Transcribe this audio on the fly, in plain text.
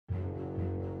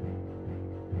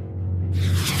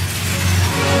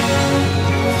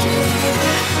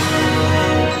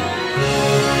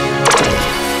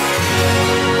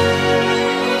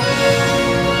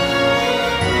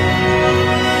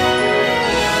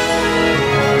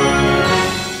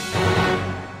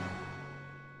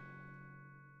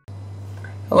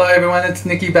everyone, it's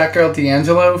Nikki Batgirl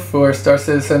D'Angelo for Star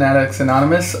Citizen Addicts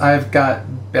Anonymous. I've got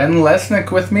Ben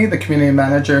Lesnick with me, the community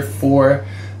manager for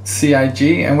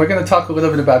CIG, and we're going to talk a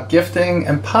little bit about gifting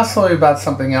and possibly about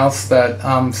something else that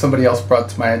somebody else brought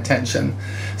to my attention.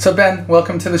 So Ben,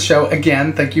 welcome to the show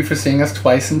again. Thank you for seeing us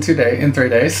twice in 3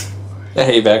 days.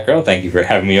 Hey Batgirl, thank you for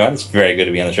having me on. It's very good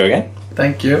to be on the show again.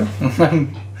 Thank you.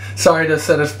 I'm sorry to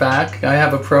set us back. I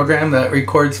have a program that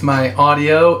records my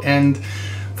audio, and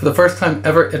for the first time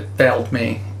ever, it failed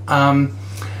me.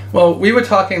 Well, we were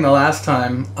talking the last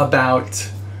time about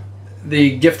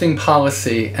the gifting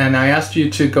policy, and I asked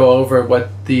you to go over what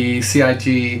the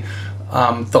CIG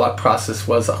thought process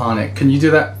was on it. Can you do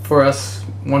that for us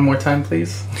one more time,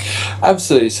 please?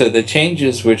 Absolutely. So the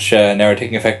changes, which now are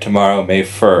taking effect tomorrow, May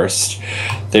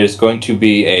 1st, there's going to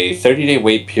be a 30-day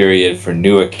wait period for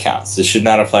new accounts. This should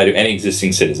not apply to any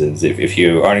existing citizens. If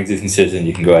you are an existing citizen,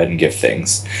 you can go ahead and gift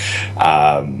things.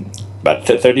 But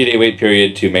 30-day wait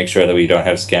period to make sure that we don't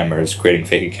have scammers creating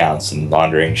fake accounts and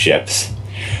laundering ships.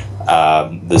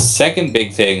 The second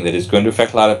big thing that is going to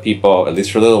affect a lot of people, at least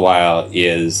for a little while,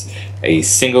 is a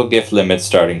single gift limit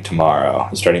starting tomorrow,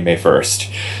 starting May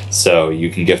 1st. So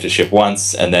you can gift a ship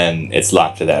once, and then it's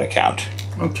locked to that account.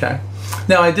 Okay.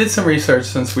 Now, I did some research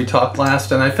since we talked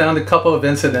last, and I found a couple of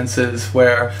incidences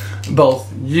where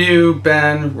both you,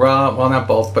 Ben, Rob, well, not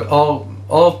both, but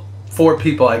all four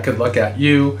people I could look at,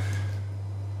 you,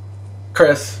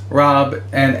 Chris, Rob,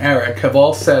 and Eric, have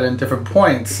all said in different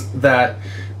points that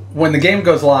when the game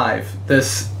goes live,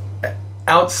 this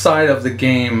outside of the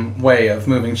game way of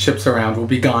moving ships around will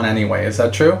be gone anyway. Is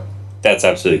that true? That's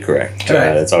absolutely correct.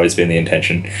 Right. That's always been the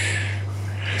intention.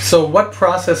 So what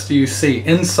process do you see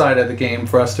inside of the game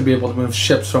for us to be able to move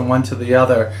ships from one to the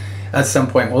other at some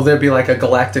point? Will there be like a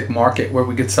galactic market where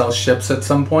we could sell ships at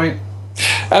some point?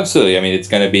 Absolutely. I mean, it's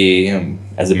going to be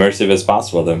as immersive as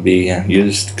possible. There'll be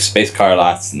used space car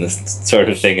lots and this sort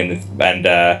of thing, and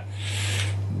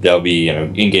there'll be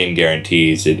in-game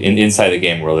guarantees. Inside the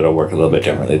game world, it'll work a little bit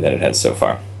differently than it has so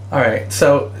far. All right.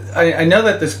 So I know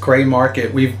that this gray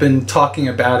market, we've been talking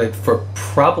about it for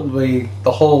probably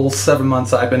the whole 7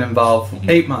 months I've been involved,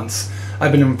 8 months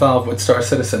I've been involved with Star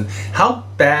Citizen. How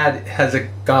bad has it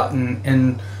gotten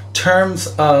in terms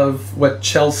of what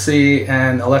Chelsea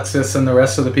and Alexis and the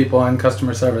rest of the people in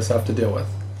customer service have to deal with?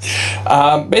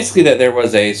 Basically, that there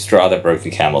was a straw that broke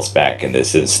the camel's back in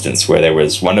this instance, where there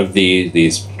was one of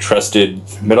these trusted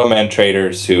middleman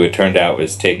traders who it turned out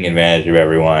was taking advantage of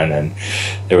everyone, and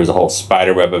there was a whole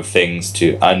spider web of things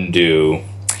to undo,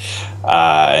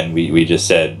 and we just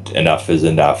said enough is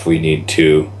enough. We need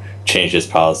to change this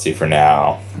policy for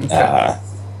now. Okay.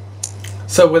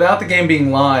 So without the game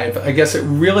being live, I guess it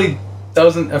really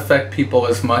doesn't affect people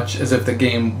as much as if the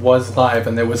game was live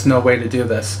and there was no way to do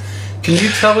this. Can you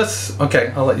tell us...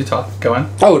 Okay, I'll let you talk. Go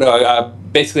on. Oh, no,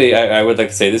 basically, I would like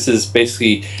to say this is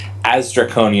basically as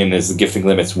draconian as the gifting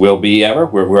limits will be ever.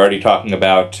 We're already talking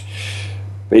about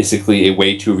basically a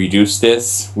way to reduce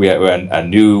this. We have a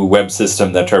new web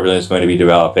system that Turbulent is going to be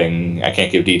developing. I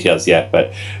can't give details yet,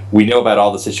 but we know about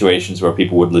all the situations where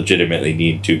people would legitimately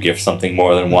need to gift something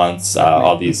more than once.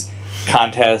 All these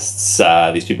contests,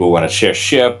 these people who want to share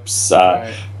ships,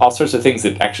 Right. all sorts of things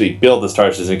that actually build the Star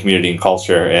Citizen community and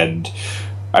culture. And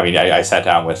I mean, I sat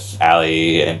down with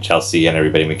Allie and Chelsea and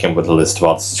everybody, and we came up with a list of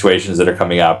all the situations that are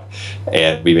coming up,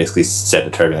 and we basically said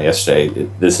to Turbulent yesterday,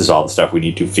 this is all the stuff we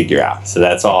need to figure out. So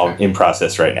that's all in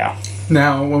process right now.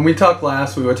 Now, when we talked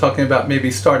last, we were talking about maybe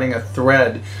starting a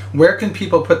thread. Where can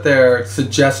people put their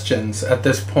suggestions at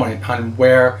this point on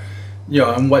where,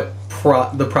 and what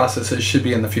the processes should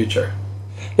be in the future?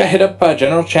 Yeah, hit up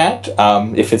general chat.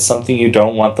 If it's something you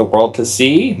don't want the world to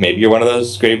see, maybe you're one of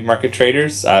those grave market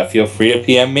traders, feel free to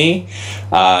PM me.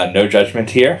 No judgment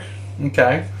here.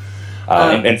 Okay.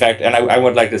 In fact, and I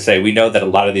would like to say, we know that a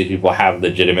lot of these people have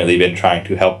legitimately been trying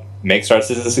to help make Star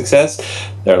Citizen a success.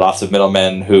 There are lots of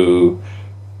middlemen who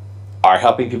are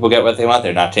helping people get what they want.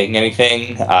 They're not taking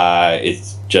anything.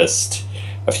 It's just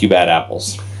a few bad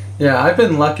apples. Yeah, I've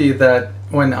been lucky that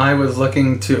when I was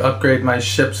looking to upgrade my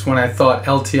ships, when I thought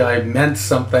LTI meant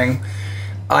something,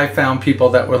 I found people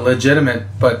that were legitimate.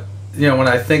 But, when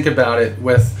I think about it,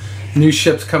 with new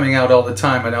ships coming out all the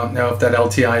time, I don't know if that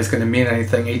LTI is going to mean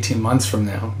anything 18 months from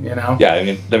now, Yeah, I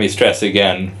mean, let me stress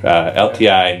again,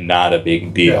 LTI, not a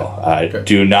big deal. Yeah.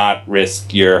 Do not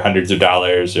risk your hundreds of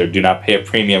dollars, or do not pay a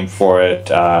premium for it.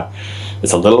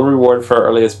 It's a little reward for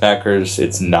earliest backers.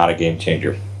 It's not a game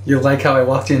changer. You like how I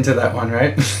walked into that one,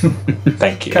 right?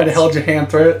 Thank you. Kind of held your hand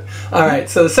through it. All right,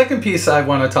 so the second piece I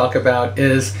want to talk about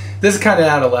is, this is kind of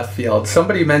out of left field.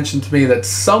 Somebody mentioned to me that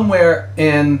somewhere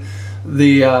in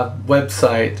the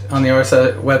website, on the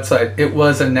RSI website, it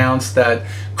was announced that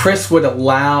Chris would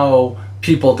allow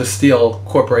people to steal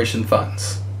corporation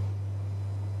funds.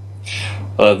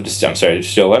 I'm sorry,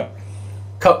 steal what?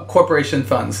 Corporation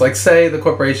funds. Like, say the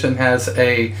corporation has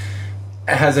a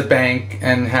bank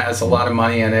and has a lot of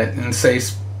money in it, and say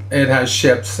it has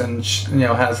ships and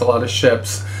has a lot of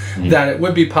ships, that it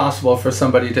would be possible for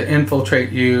somebody to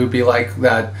infiltrate you, be like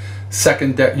that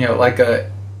second, like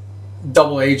a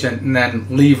double agent, and then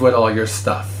leave with all your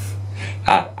stuff.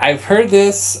 I've heard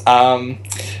this.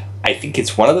 I think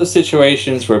it's one of those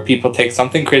situations where people take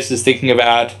something Chris is thinking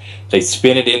about, they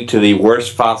spin it into the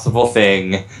worst possible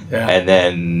thing, and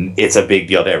then it's a big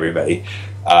deal to everybody.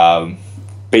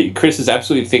 But Chris is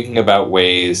absolutely thinking about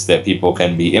ways that people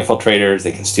can be infiltrators,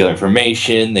 they can steal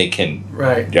information, they can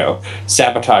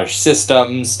sabotage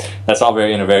systems. That's all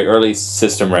in a very early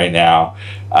system right now.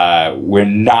 We're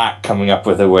not coming up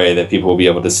with a way that people will be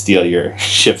able to steal your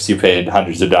ships you paid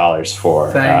hundreds of dollars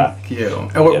for. Thank you.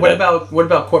 And what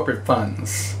about corporate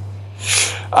funds?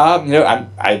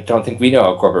 I don't think we know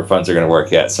how corporate funds are going to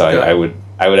work yet, so I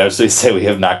would absolutely say we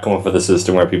have not come up with a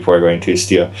system where people are going to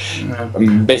steal.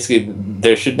 Basically,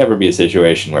 there should never be a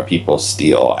situation where people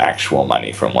steal actual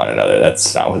money from one another.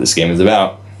 That's not what this game is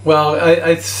about. Well,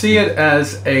 I see it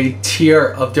as a tier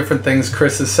of different things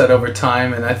Chris has said over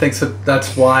time, and I think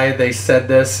that's why they said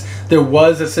this. There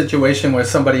was a situation where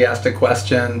somebody asked a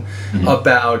question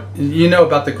about,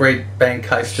 about the great bank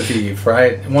heist of Eve,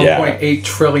 right? 1.8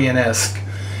 trillion-esque.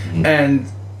 And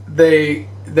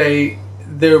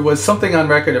there was something on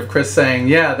record of Chris saying,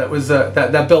 that was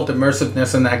that built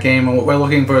immersiveness in that game, and what we're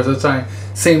looking for is the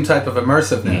same type of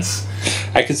immersiveness.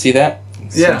 I could see that. I'm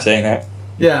saying that.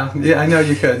 Yeah, I know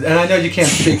you could, and I know you can't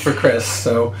speak for Chris.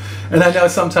 And I know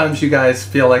sometimes you guys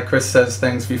feel like Chris says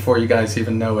things before you guys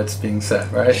even know it's being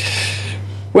said, right?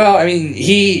 Well, I mean,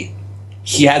 he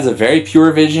has a very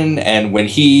pure vision, and when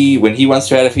he wants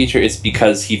to add a feature, it's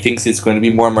because he thinks it's going to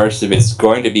be more immersive. It's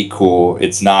going to be cool.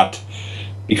 It's not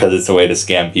because it's a way to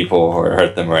scam people or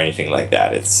hurt them or anything like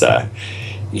that. It's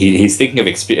he's thinking of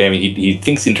he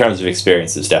thinks in terms of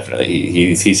experiences. Definitely,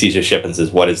 he sees a ship and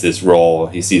says, "What is this role?"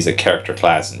 He sees a character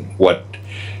class and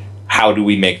how do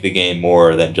we make the game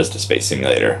more than just a space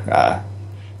simulator?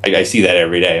 I see that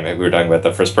every day. I mean, we were talking about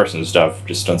the first person stuff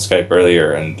just on Skype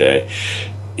earlier, and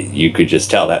you could just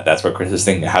tell that's what Chris is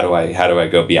thinking. How do I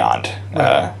go beyond?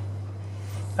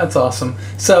 That's awesome.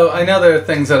 So I know there are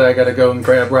things that I got to go and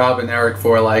grab Rob and Eric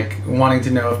for, like wanting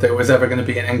to know if there was ever going to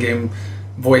be an in-game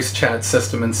voice chat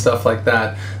system and stuff like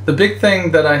that. The big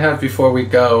thing that I have before we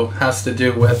go has to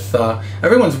do with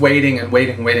everyone's waiting on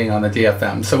the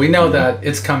DFM. So we know that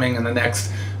it's coming in the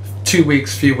next 2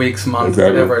 weeks, few weeks, month,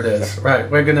 whatever it is. Right.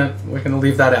 We're gonna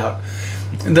leave that out.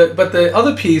 But the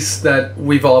other piece that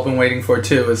we've all been waiting for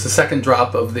too is the second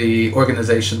drop of the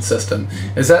organization system.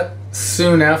 Is that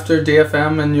soon after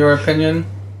DFM, in your opinion?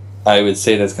 I would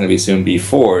say that's going to be soon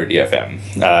before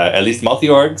DFM. At least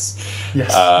multi-orgs.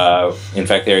 Yes. In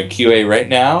fact, they're in QA right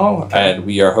now, and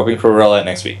we are hoping for a rollout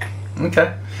next week.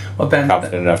 Okay. Well, Ben,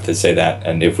 confident enough to say that,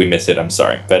 and if we miss it, I'm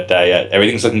sorry. But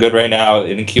everything's looking good right now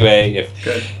in QA.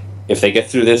 If they get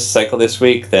through this cycle this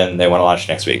week, then they want to launch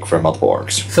next week for multiple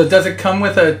orgs. So does it come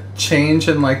with a change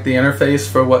in like the interface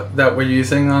for that we're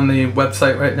using on the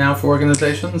website right now for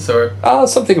organizations, or?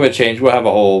 Something of a change. We'll have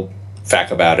a whole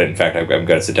fact about it. In fact, I'm going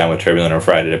to sit down with Turbulent on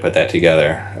Friday to put that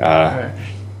together. Right.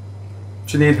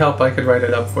 If you need help, I could write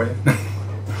it up for you.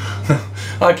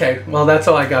 Okay, well, that's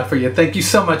all I got for you. Thank you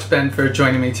so much, Ben, for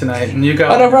joining me tonight. And you go.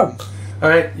 Oh, no problem. All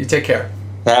right, you take care.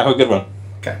 Have a good one.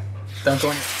 Okay. Don't go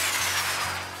anywhere.